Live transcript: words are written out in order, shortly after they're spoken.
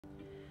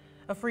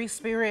A free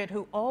spirit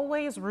who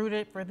always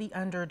rooted for the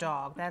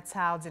underdog. That's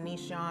how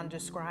Denise Yon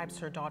describes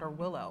her daughter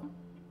Willow.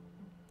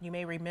 You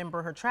may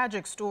remember her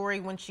tragic story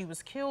when she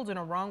was killed in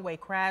a wrong-way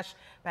crash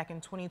back in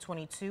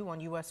 2022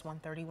 on US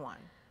 131.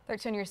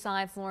 13 Your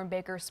Science Lauren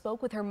Baker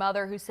spoke with her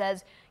mother, who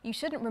says you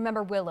shouldn't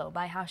remember Willow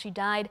by how she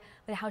died,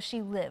 but how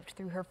she lived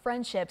through her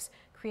friendships,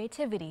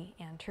 creativity,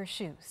 and her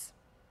shoes.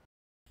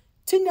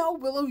 To know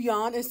Willow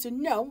Yon is to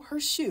know her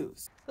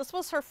shoes. This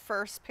was her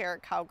first pair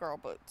of cowgirl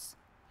boots,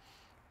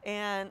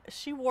 and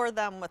she wore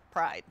them with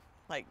pride.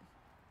 Like,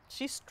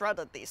 she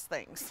strutted these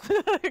things.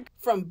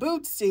 From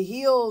boots to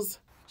heels.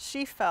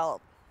 She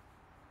felt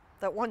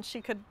that once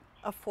she could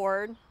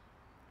afford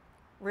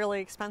really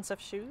expensive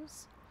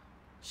shoes,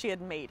 she had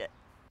made it.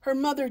 Her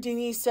mother,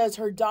 Denise, says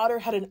her daughter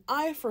had an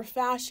eye for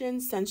fashion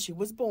since she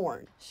was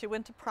born. She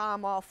went to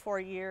prom all 4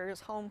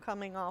 years,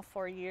 homecoming all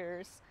 4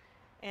 years,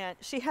 and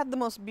she had the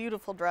most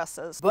beautiful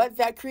dresses. But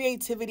that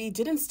creativity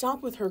didn't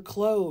stop with her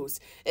clothes.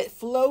 It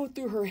flowed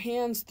through her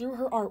hands, through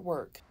her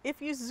artwork.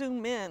 If you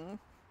zoom in,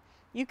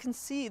 you can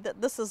see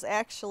that this is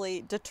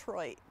actually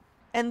Detroit.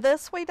 And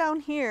this way down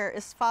here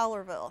is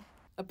Fowlerville.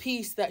 A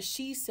piece that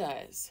she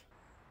says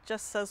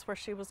just says where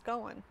she was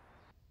going.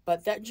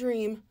 But that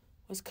dream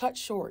was cut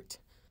short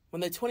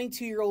when the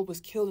 22-year-old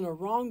was killed in a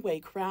wrong-way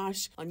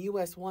crash on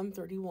US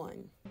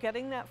 131.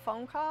 Getting that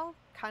phone call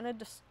kind of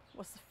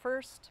was the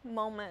first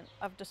moment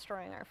of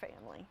destroying our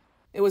family.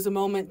 It was a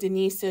moment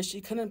Denise says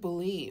she couldn't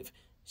believe.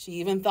 She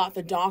even thought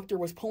the doctor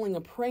was pulling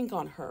a prank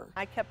on her.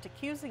 I kept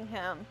accusing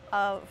him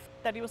of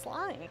that he was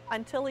lying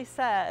until he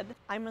said,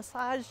 "I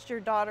massaged your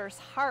daughter's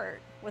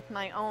heart with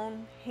my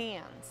own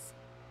hands."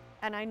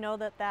 And I know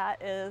that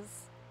that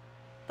is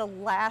the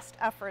last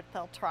effort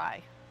they'll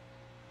try.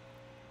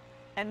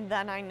 And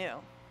then I knew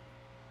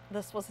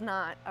this was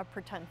not a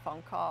pretend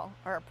phone call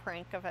or a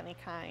prank of any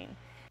kind.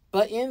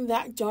 But in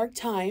that dark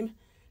time,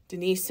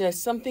 Denise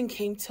says something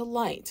came to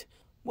light.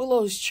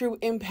 Willow's true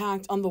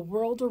impact on the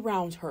world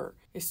around her.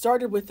 It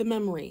started with the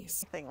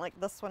memories. Thing like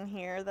this one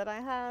here that I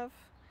have,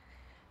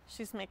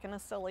 she's making a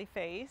silly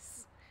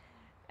face.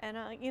 And,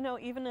 you know,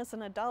 even as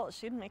an adult,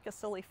 she'd make a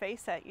silly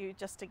face at you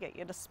just to get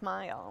you to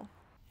smile.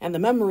 And the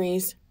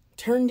memories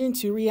turned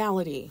into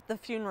reality. The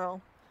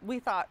funeral, we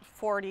thought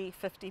 40,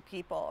 50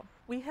 people.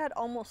 We had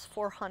almost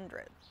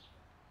 400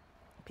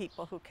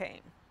 people who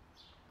came.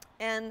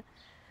 And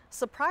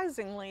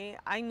surprisingly,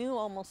 I knew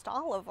almost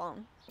all of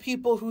them.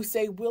 People who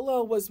say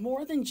Willow was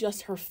more than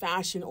just her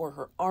fashion or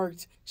her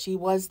art. She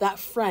was that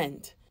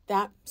friend,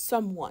 that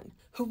someone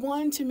who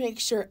wanted to make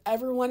sure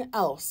everyone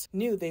else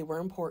knew they were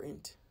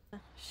important.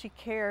 She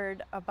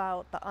cared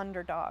about the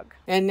underdog.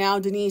 And now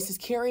Denise is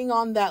carrying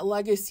on that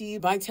legacy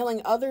by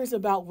telling others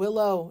about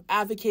Willow,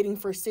 advocating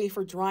for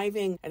safer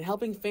driving, and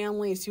helping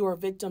families who are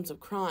victims of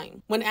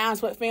crime. When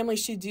asked what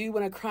families should do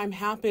when a crime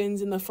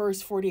happens in the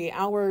first 48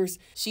 hours,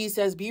 she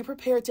says be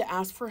prepared to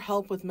ask for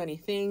help with many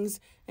things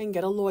and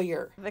get a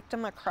lawyer.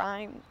 Victim of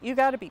crime, you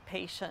got to be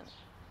patient.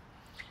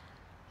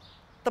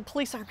 The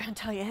police aren't going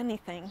to tell you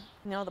anything.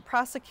 You know, the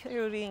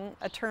prosecuting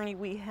attorney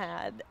we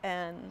had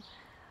and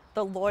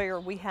the lawyer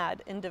we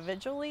had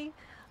individually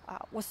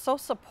was so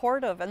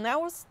supportive, and that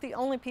was the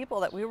only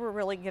people that we were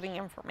really getting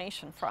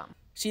information from.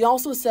 She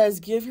also says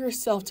give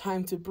yourself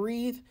time to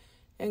breathe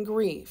and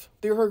grieve.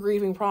 Through her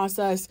grieving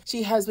process,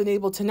 she has been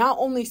able to not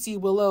only see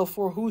Willow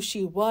for who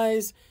she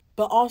was,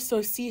 but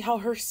also see how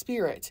her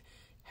spirit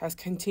has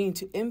continued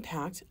to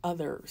impact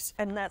others.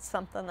 And that's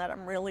something that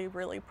I'm really,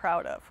 really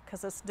proud of,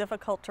 because it's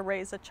difficult to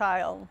raise a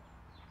child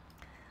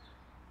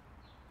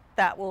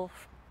that will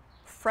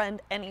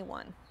friend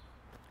anyone,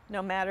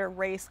 no matter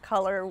race,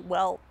 color,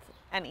 wealth,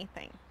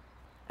 anything.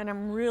 And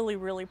I'm really,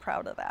 really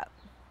proud of that.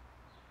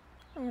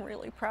 I'm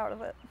really proud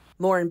of it.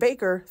 Lauren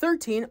Baker,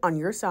 13 on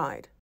Your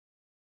Side.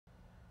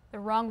 The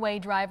wrong-way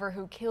driver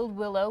who killed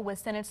Willow was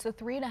sentenced to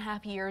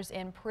 3.5 years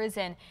in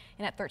prison.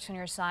 And at 13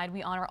 Your Side,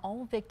 we honor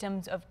all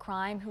victims of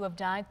crime who have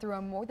died through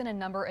a More Than a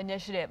Number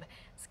initiative.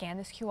 Scan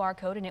this QR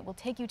code and it will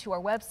take you to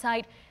our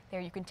website.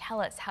 There you can tell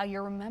us how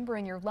you're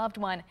remembering your loved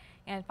one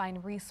and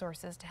find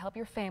resources to help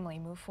your family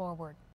move forward.